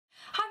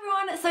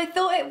So I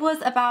thought it was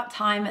about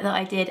time that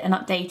I did an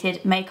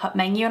updated makeup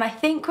menu, and I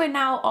think we're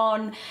now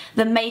on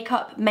the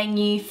makeup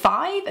menu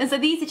 5, and so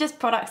these are just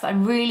products that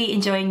I'm really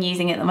enjoying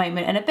using at the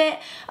moment, and a bit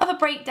of a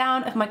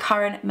breakdown of my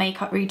current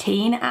makeup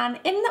routine. And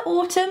in the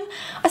autumn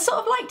I sort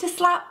of like to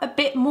slap a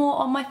bit more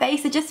on my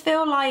face. I just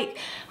feel like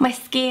my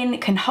skin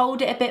can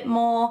hold it a bit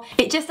more.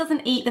 It just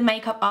doesn't eat the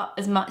makeup up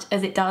as much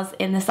as it does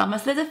in the summer,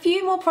 so there's a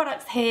few more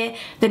products here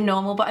than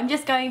normal, but I'm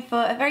just going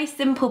for a very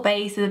simple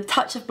base with a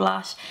touch of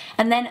blush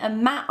and then a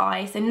matte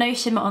eye, so no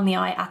shimmer on the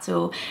eye at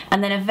all,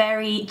 and then a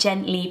very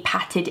gently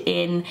patted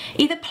in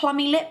either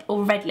plummy lip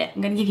or red lip.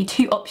 I'm going to give you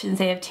two options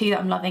here of two that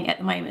I'm loving at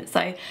the moment. So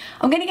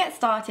I'm going to get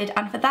started,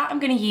 and for that I'm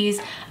going to use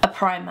a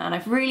primer, and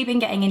I've really been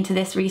getting into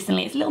this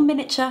recently. It's a little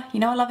miniature, you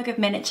know I love a good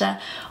miniature,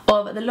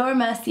 of the Laura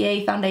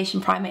Mercier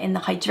foundation primer in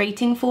the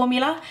hydrating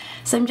formula.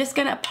 So I'm just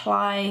going to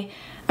apply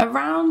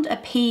around a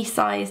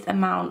pea-sized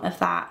amount of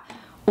that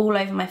all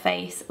over my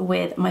face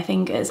with my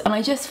fingers, and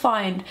I just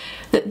find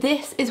that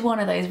this is one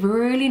of those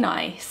really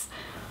nice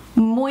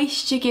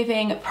moisture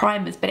giving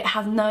primers, but it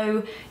has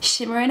no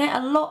shimmer in it.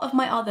 A lot of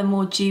my other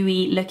more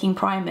dewy looking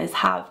primers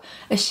have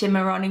a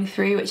shimmer running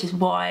through, which is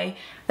why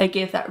they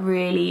give that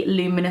really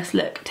luminous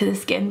look to the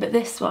skin, but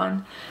this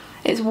one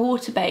is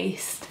water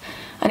based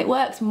and it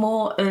works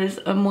more as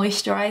a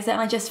moisturiser,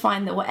 and I just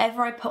find that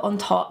whatever I put on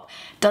top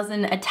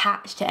doesn't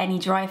attach to any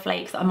dry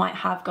flakes that I might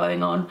have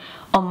going on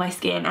my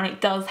skin, and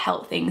it does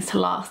help things to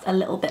last a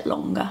little bit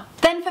longer.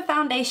 Then for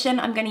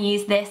foundation I'm going to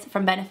use this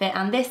from Benefit,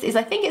 and this is,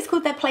 I think it's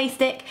called their Play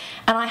Stick,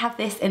 and I have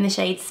this in the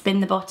shade Spin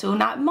the Bottle.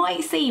 Now it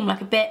might seem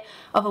like a bit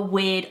of a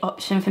weird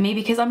option for me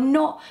because I'm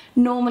not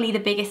normally the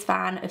biggest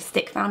fan of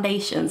stick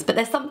foundations, but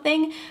there's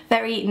something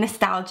very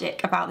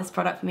nostalgic about this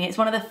product for me. It's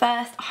one of the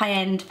first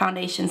high-end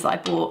foundations that I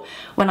bought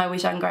when I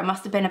was younger. I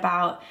must have been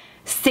about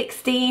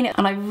 16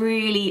 and I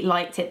really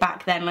liked it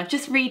back then, and I've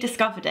just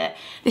rediscovered it.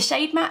 The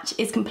shade match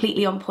is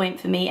completely on point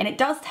for me, and it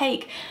does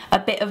take a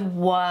bit of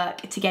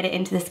work to get it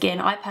into the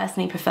skin. I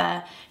personally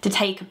prefer to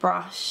take a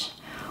brush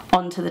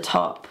onto the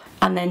top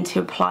and then to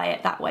apply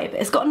it that way, but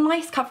it's got a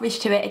nice coverage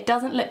to it. It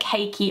doesn't look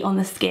cakey on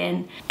the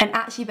skin and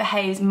actually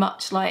behaves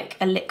much like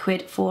a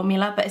liquid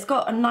formula, but it's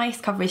got a nice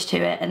coverage to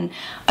it, and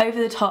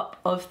over the top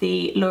of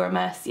the Laura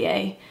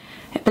Mercier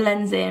it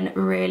blends in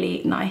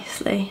really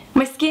nicely.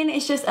 My skin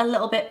is just a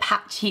little bit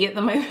patchy at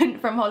the moment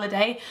from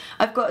holiday.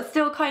 I've got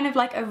still kind of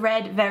like a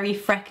red, very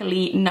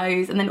freckly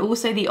nose, and then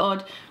also the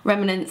odd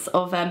remnants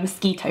of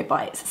mosquito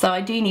bites. So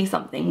I do need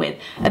something with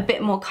a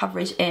bit more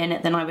coverage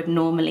in than I would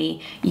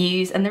normally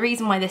use. And the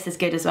reason why this is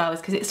good as well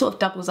is because it sort of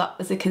doubles up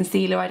as a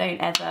concealer. I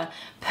don't ever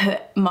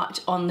put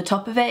much on the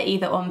top of it,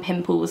 either on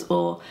pimples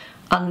or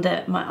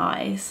under my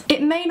eyes.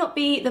 It may not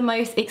be the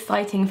most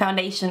exciting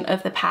foundation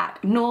of the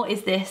pack, nor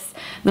is this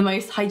the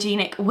most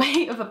hygienic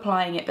way of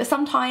applying it, but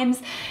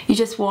sometimes you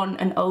just want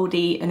an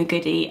oldie and a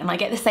goodie, and I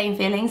get the same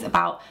feelings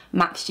about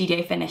MAC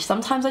Studio Finish.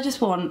 Sometimes I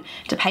just want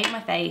to paint my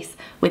face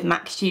with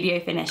MAC Studio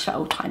Finish for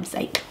old time's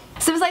sake.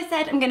 So as I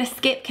said, I'm going to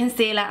skip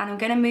concealer and I'm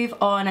going to move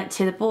on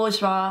to the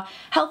Bourjois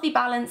Healthy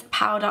Balance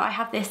powder. I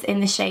have this in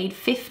the shade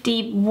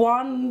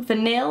 51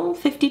 Vanille,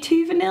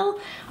 52 Vanille.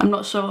 I'm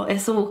not sure,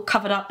 it's all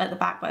covered up at the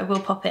back, but I will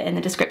pop it in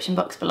the description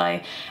box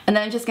below. And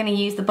then I'm just going to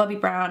use the Bobbi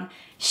Brown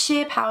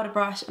sheer powder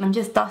brush, and I'm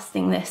just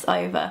dusting this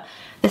over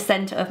the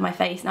centre of my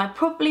face. Now I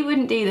probably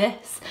wouldn't do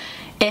this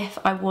if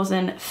I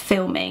wasn't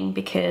filming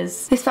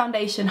because this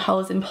foundation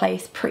holds in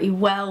place pretty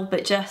well,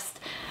 but just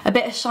a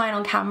bit of shine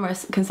on camera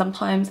can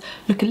sometimes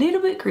look a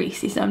little bit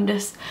greasy, so I'm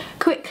just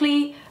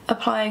quickly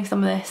applying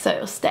some of this so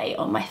it'll stay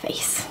on my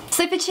face.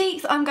 So for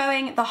cheeks I'm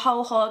going the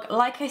whole hog.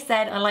 Like I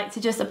said, I like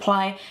to just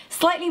apply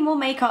slightly more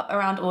makeup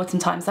around autumn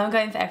time, so I'm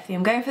going for everything.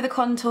 I'm going for the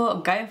contour,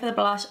 I'm going for the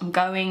blush, I'm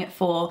going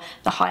for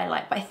the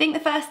highlight. But I think the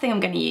first thing I'm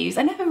going to use,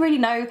 I never really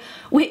know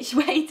which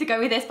way to go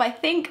with this, but I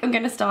think I'm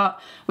going to start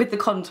with the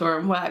contour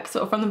and work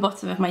sort of from the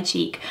bottom of my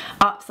cheek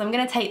up. So I'm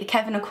going to take the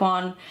Kevyn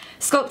Aucoin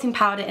sculpting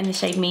powder in the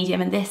shade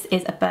medium, and this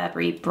is a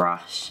Burberry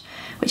brush,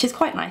 which is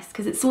quite nice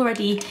because it's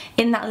already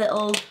in that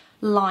little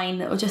line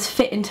that will just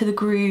fit into the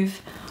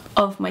groove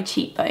of my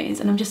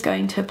cheekbones, and I'm just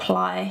going to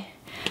apply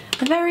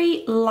a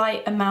very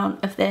light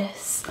amount of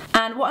this.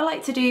 And what I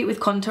like to do with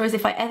contour is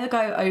if I ever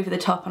go over the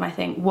top and I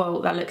think,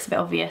 whoa, that looks a bit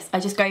obvious, I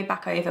just go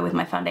back over with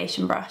my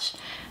foundation brush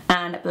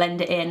and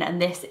blend it in,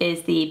 and this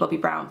is the Bobbi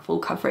Brown Full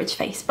Coverage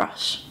Face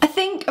Brush. I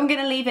think I'm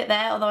gonna leave it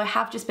there, although I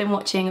have just been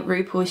watching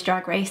RuPaul's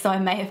Drag Race, so I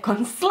may have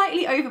gone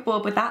slightly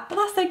overboard with that, but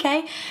that's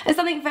okay. And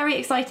something very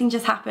exciting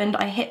just happened.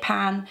 I hit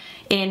pan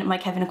in my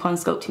Kevyn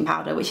Aucoin sculpting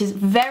powder, which is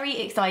very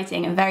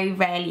exciting and very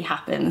rarely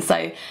happens,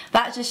 so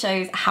that just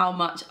shows how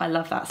much I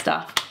love that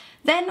stuff.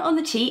 Then on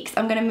the cheeks,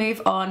 I'm going to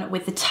move on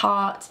with the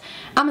Tarte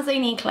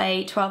Amazonian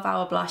Clay 12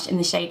 Hour Blush in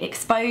the shade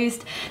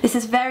Exposed. This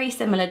is very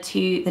similar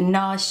to the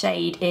NARS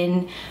shade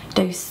in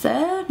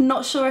Douceur.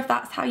 Not sure if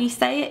that's how you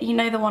say it, you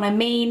know the one I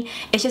mean.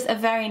 It's just a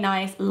very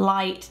nice,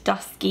 light,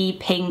 dusky,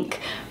 pink,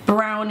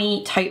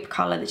 browny taupe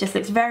colour that just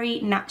looks very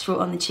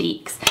natural on the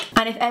cheeks.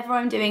 And if ever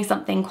I'm doing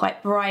something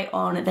quite bright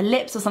on the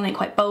lips or something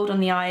quite bold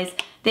on the eyes,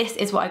 this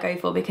is what I go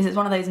for because it's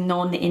one of those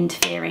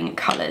non-interfering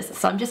colours.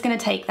 So I'm just going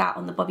to take that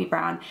on the Bobbi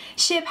Brown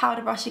sheer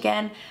powder brush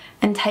again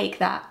and take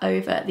that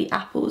over the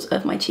apples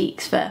of my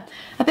cheeks for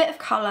a bit of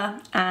colour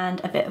and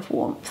a bit of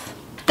warmth.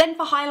 Then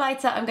for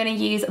highlighter, I'm going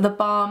to use the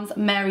Balm's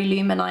Mary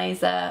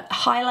Luminizer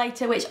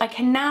highlighter, which I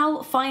can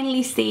now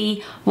finally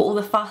see what all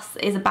the fuss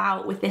is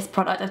about with this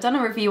product. I've done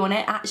a review on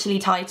it, actually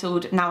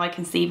titled Now I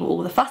Can See What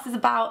All the Fuss Is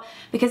About,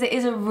 because it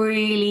is a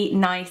really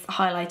nice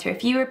highlighter.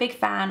 If you're a big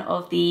fan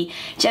of the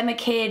Gemma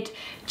Kid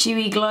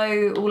Dewy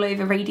Glow All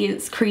Over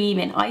Radiance Cream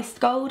in Iced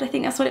Gold, I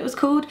think that's what it was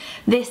called,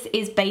 this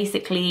is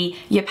basically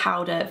your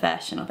powder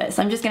version of it.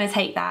 So I'm just going to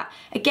take that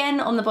again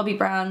on the Bobbi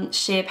Brown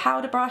sheer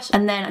powder brush,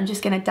 and then I'm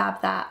just going to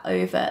dab that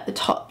over the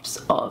tops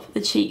of the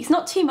cheeks.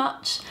 Not too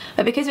much,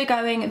 but because we're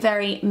going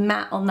very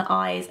matte on the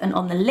eyes and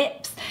on the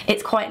lips,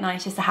 it's quite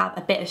nice just to have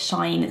a bit of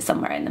shine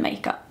somewhere in the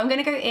makeup. I'm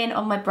going to go in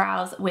on my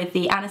brows with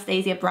the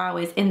Anastasia Brow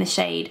Wiz in the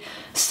shade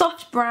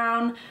Soft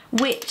Brown,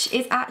 which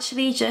is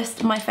actually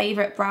just my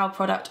favourite brow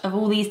product of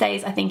all these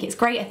days. I think it's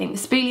great. I think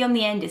the spoolie on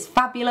the end is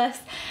fabulous,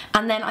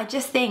 and then I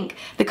just think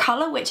the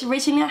colour, which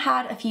originally I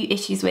had a few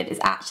issues with, is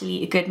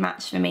actually a good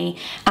match for me,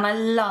 and I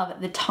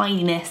love the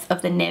tininess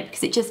of the nib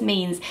because it just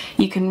means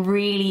you can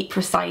really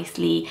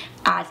precisely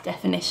add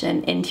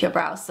definition into your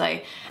brows. So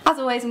as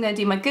always, I'm going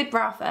to do my good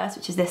brow first,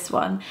 which is this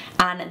one,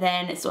 and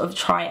then sort of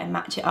try and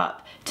match it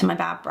up to my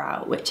bad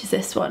brow, which is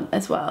this one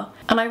as well.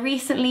 And I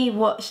recently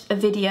watched a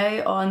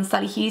video on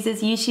Sally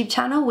Hughes's YouTube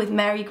channel with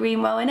Mary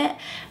Greenwell in it,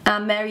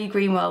 and Mary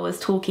Greenwell was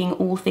talking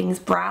all things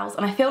brows,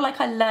 and I feel like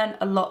I learned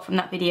a lot from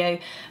that video.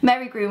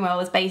 Mary Greenwell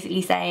was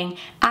basically saying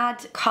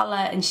add colour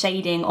and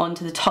shading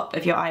onto the top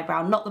of your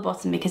eyebrow, not the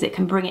bottom, because it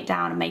can bring it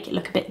down and make it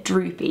look a bit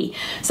droopy.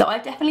 So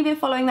I've definitely been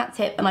following that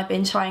tip, and I've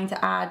been trying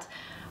to add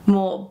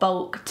more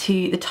bulk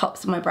to the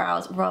tops of my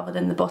brows rather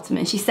than the bottom,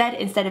 and she said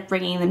instead of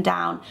bringing them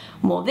down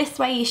more this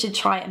way, you should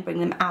try and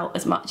bring them out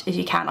as much as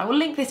you can. I will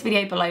link this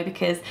video below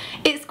because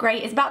it's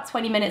great. It's about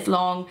 20 minutes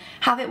long.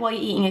 Have it while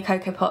you're eating your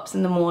Cocoa Pops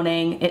in the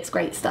morning. It's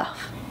great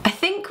stuff. I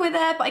think we're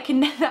there, but I can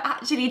never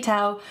actually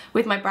tell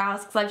with my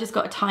brows because I've just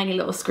got a tiny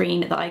little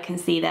screen that I can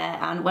see there,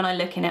 and when I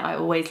look in it I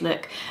always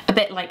look a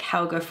bit like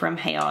Helga from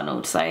Hey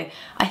Arnold, so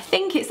I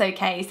think it's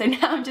okay. So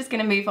now I'm just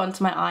going to move on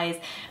to my eyes,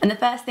 and the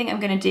first thing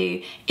I'm going to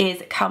do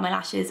is curl my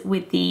lashes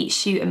with the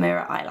Shu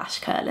Uemura eyelash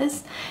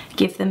curlers.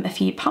 Give them a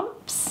few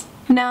pumps.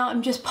 Now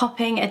I'm just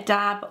popping a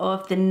dab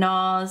of the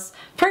NARS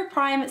Pro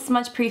Prime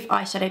Smudge Proof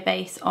eyeshadow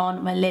base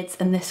on my lids,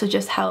 and this will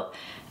just help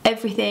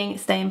everything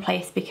stay in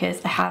place because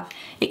I have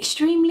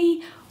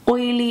extremely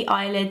oily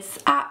eyelids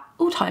at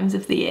all times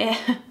of the year.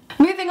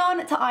 Moving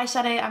on to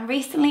eyeshadow, and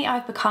recently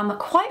I've become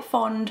quite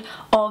fond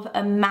of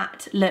a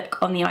matte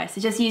look on the eye. So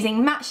just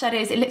using matte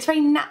shadows, it looks very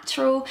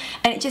natural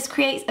and it just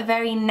creates a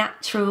very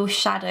natural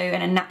shadow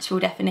and a natural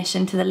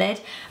definition to the lid,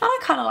 and I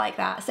kind of like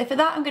that. So for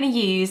that I'm going to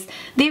use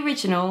the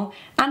original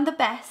and the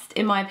best,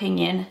 in my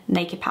opinion,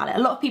 Naked palette. A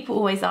lot of people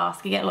always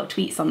ask, I get a lot of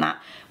tweets on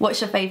that,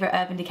 what's your favourite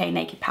Urban Decay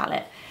Naked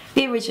palette?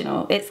 The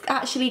original. It's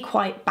actually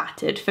quite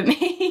battered for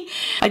me.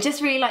 I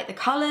just really like the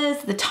colours,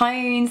 the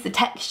tones, the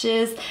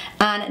textures,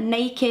 and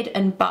Naked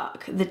and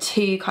Buck, the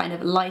two kind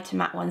of lighter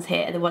matte ones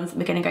here, are the ones that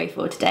we're going to go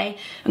for today.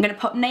 I'm going to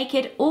pop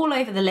Naked all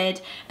over the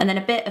lid and then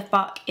a bit of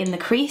Buck in the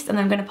crease, and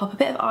then I'm going to pop a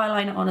bit of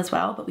eyeliner on as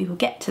well, but we will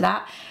get to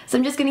that. So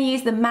I'm just going to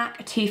use the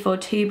MAC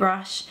 242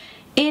 brush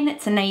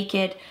into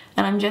Naked,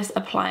 and I'm just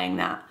applying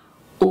that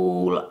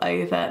all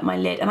over my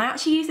lid. And I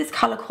actually use this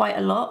colour quite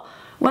a lot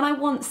when I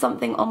want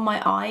something on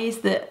my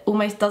eyes that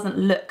almost doesn't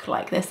look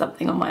like there's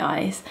something on my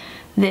eyes.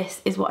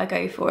 This is what I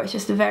go for. It's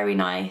just a very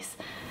nice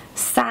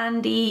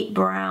sandy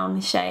brown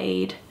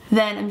shade.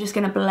 Then I'm just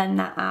going to blend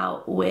that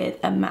out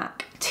with a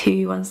MAC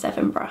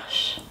 217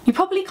 brush. You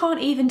probably can't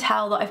even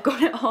tell that I've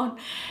got it on.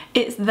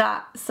 It's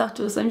that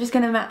subtle, so I'm just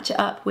going to match it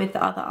up with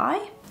the other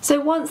eye. So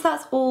once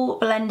that's all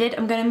blended,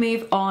 I'm going to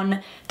move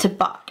on to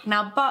Buck.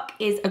 Now Buck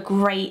is a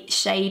great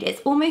shade. It's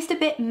almost a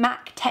bit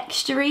MAC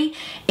texture-y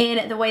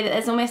in the way that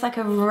there's almost like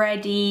a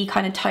reddy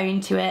kind of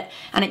tone to it,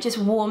 and it just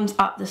warms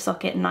up the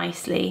socket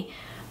nicely,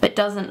 but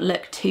doesn't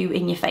look too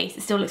in your face.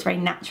 It still looks very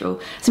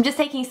natural. So I'm just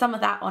taking some of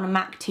that on a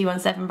MAC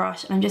 217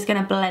 brush, and I'm just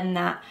going to blend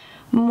that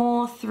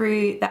more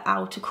through the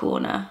outer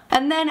corner.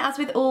 And then, as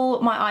with all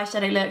my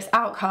eyeshadow looks,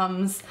 out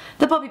comes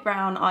the Bobbi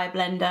Brown eye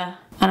blender,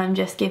 and I'm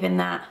just giving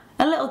that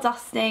a little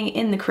dusting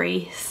in the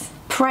crease,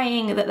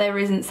 praying that there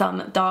isn't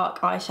some dark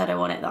eyeshadow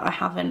on it that I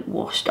haven't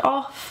washed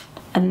off,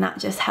 and that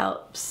just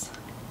helps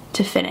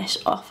to finish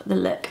off the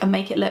look and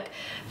make it look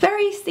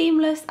very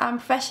seamless and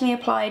professionally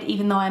applied,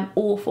 even though I'm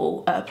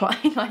awful at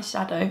applying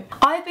eyeshadow.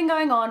 I've been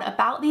going on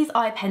about these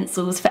eye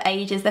pencils for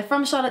ages. They're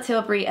from Charlotte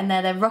Tilbury and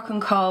they're the Rock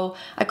and Kohl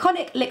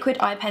Iconic Liquid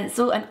Eye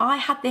Pencil, and I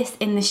had this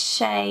in the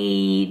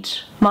shade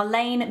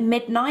Marlene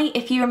Midnight.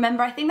 If you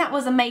remember, I think that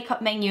was a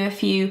makeup menu a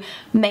few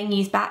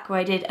menus back where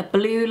I did a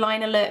blue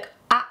liner look.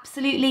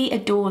 absolutely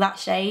adore that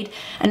shade.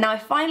 And now I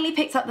finally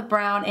picked up the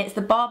brown. It's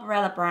the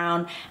Barbarella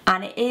brown,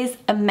 and it is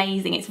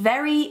amazing. It's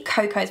very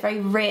cocoa, it's very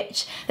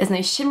rich. There's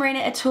no shimmer in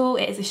it at all.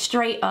 It is a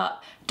straight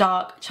up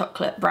dark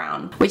chocolate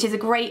brown, which is a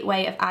great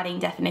way of adding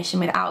definition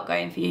without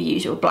going for your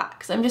usual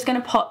black. So I'm just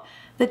going to pop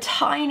the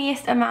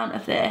tiniest amount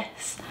of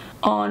this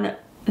on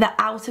the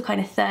outer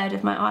kind of third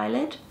of my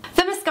eyelid.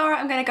 For mascara,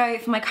 I'm going to go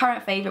for my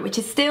current favourite, which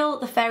is still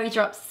the Fairy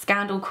Drops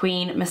Scandal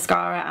Queen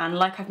mascara, and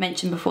like I've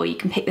mentioned before, you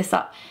can pick this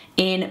up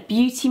in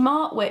Beauty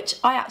Mart, which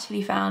I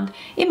actually found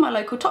in my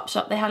local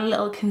Topshop. They had a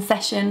little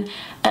concession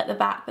at the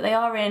back, but they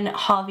are in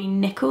Harvey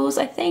Nichols,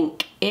 I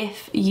think,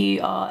 if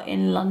you are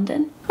in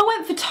London. I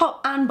went for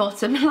top and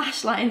bottom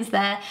lash lines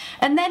there.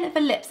 And then for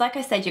lips, like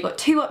I said, you've got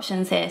two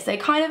options here. So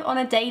kind of on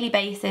a daily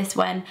basis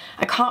when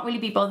I can't really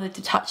be bothered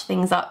to touch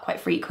things up quite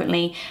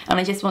frequently and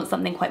I just want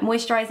something quite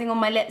moisturising on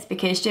my lips,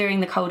 because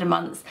during the colder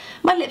months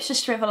my lips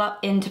just shrivel up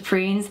into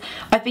prunes.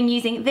 I've been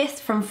using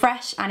this from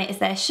Fresh, and it is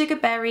their Sugar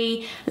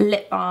Berry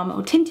Lip Balm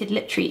or Tinted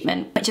Lip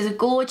Treatment, which is a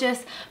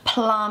gorgeous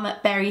plum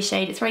berry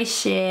shade. It's very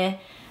sheer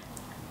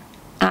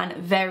and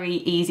very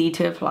easy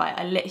to apply.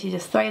 I literally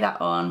just throw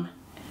that on,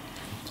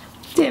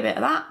 do a bit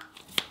of that,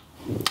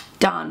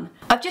 done.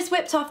 I've just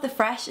whipped off the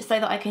Fresh so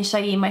that I can show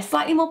you my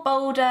slightly more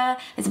bolder,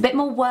 there's a bit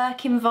more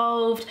work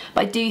involved,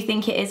 but I do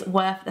think it is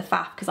worth the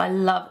faff because I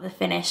love the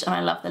finish and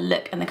I love the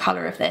look and the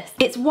colour of this.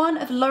 It's one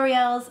of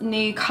L'Oreal's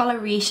new Colour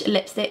Riche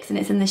lipsticks, and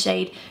it's in the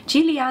shade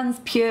Julianne's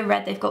Pure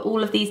Red. They've got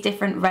all of these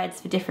different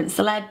reds for different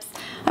celebs.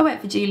 I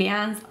went for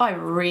Julianne's. I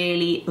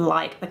really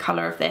like the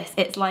colour of this.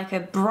 It's like a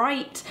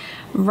bright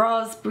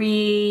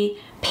raspberry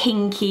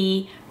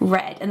pinky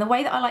red, and the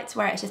way that I like to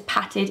wear it is just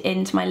patted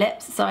into my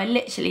lips, so I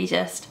literally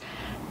just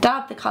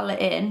dab the colour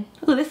in.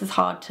 Oh, this is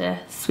hard to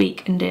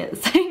speak and do at the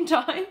same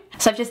time.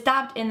 So I've just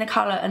dabbed in the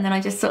colour and then I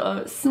just sort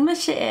of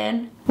smush it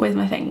in with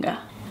my finger.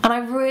 And I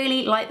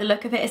really like the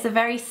look of it. It's a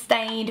very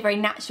stained, very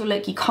natural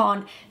look. You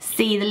can't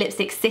see the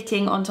lipstick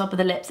sitting on top of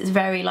the lips. It's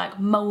very like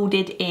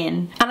moulded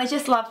in. And I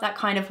just love that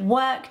kind of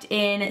worked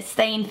in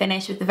stain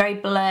finish with the very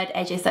blurred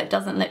edges, so it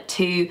doesn't look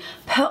too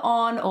put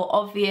on or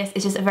obvious.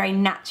 It's just a very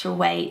natural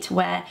way to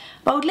wear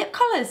bold lip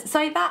colours.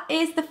 So that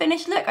is the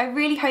finished look. I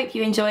really hope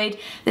you enjoyed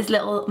this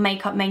little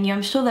makeup menu.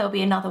 I'm sure there'll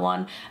be another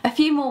one a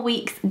few more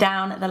weeks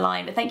down the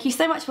line. But thank you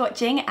so much for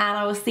watching, and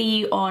I will see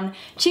you on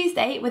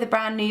Tuesday with a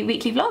brand new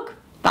weekly vlog.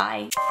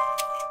 Bye.